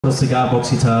A cigar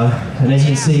box guitar, and as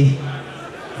you can see,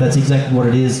 that's exactly what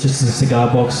it is, just a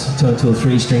cigar box turned to a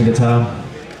 3-string guitar.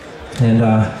 And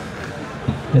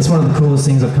it's one of the coolest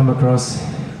things I've come across.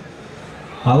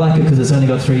 I like it because it's only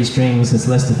got 3 strings, it's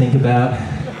less to think about,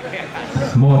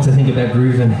 more to think about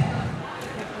grooving.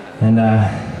 And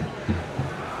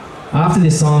after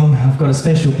this song, I've got a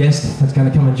special guest that's going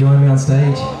to come and join me on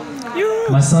stage.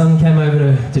 My son came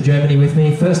over to Germany with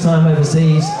me, first time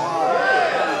overseas,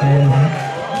 and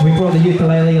we brought the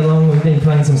ukulele along. We've been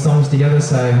playing some songs together,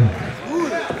 so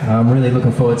I'm really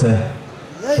looking forward to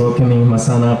welcoming my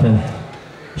son up and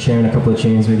sharing a couple of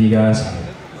tunes with you guys.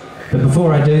 But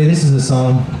before I do, this is a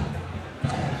song.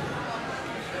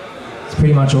 It's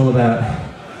pretty much all about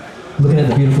looking at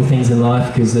the beautiful things in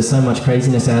life, because there's so much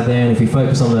craziness out there, and if we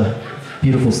focus on the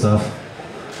beautiful stuff,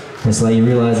 it's like you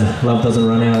realise that love doesn't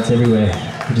run out, it's everywhere.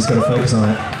 You just got to focus on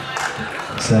it.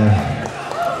 So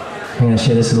I'm going to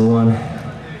share this little one.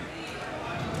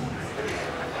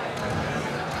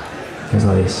 Goes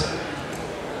like this.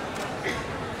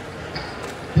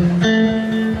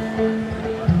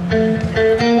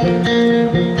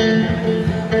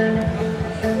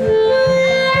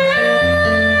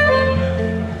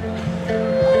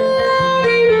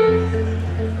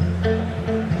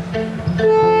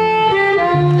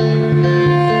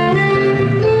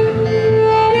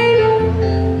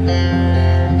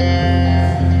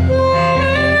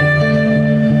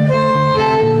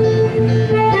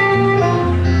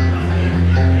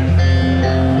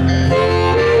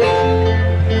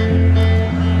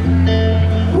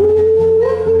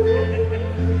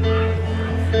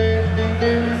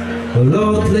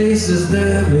 All the places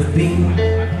that we've been,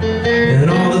 and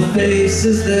all the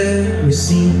faces that we've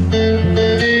seen,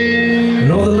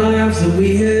 and all the lives that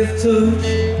we have touched,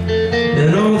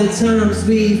 and all the times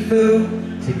we felt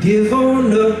to give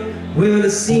on up. Well,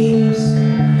 it seems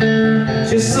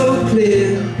just so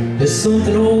clear there's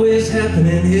something always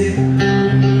happening here.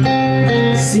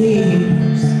 It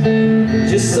seems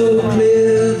just so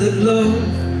clear that love,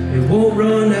 it won't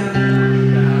run out,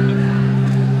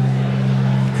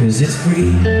 'cause it's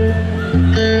free.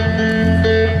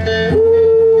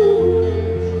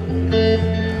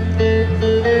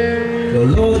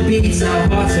 Well, all the beats our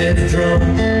hearts have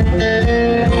drummed,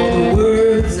 and all the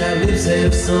words our lips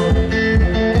have sung,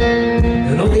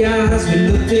 and all the eyes we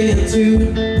looked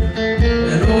into,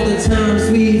 and all the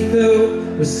times we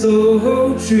felt were so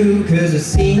true. 'Cause it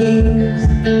seems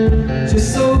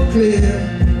just so clear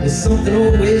there's something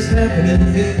always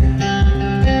happening here.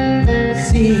 It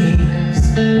seems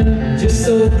just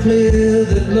so clear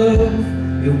that love,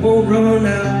 it won't run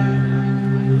out,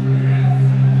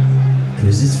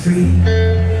 'cause it's free.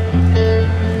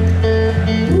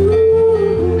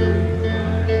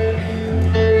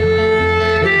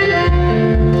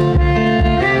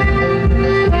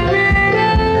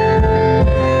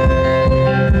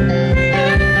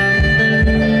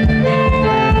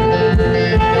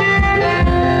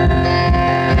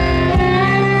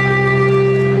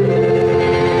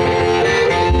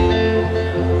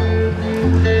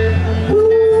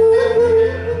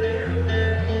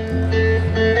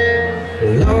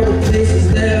 All the places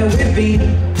that we've been,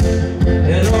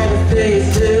 and all the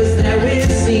faces that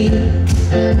we've seen,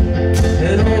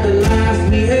 and all the lives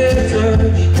we have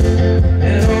touched,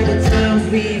 and all the times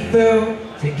we felt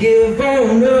to give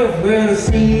on up. Well, it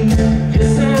seems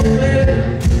just so clear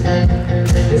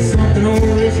there's something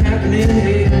always happening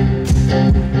here.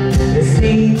 It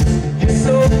seems just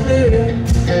so clear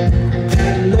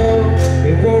that love,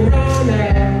 it won't run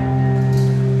out,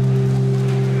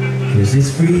 'cause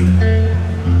it's free.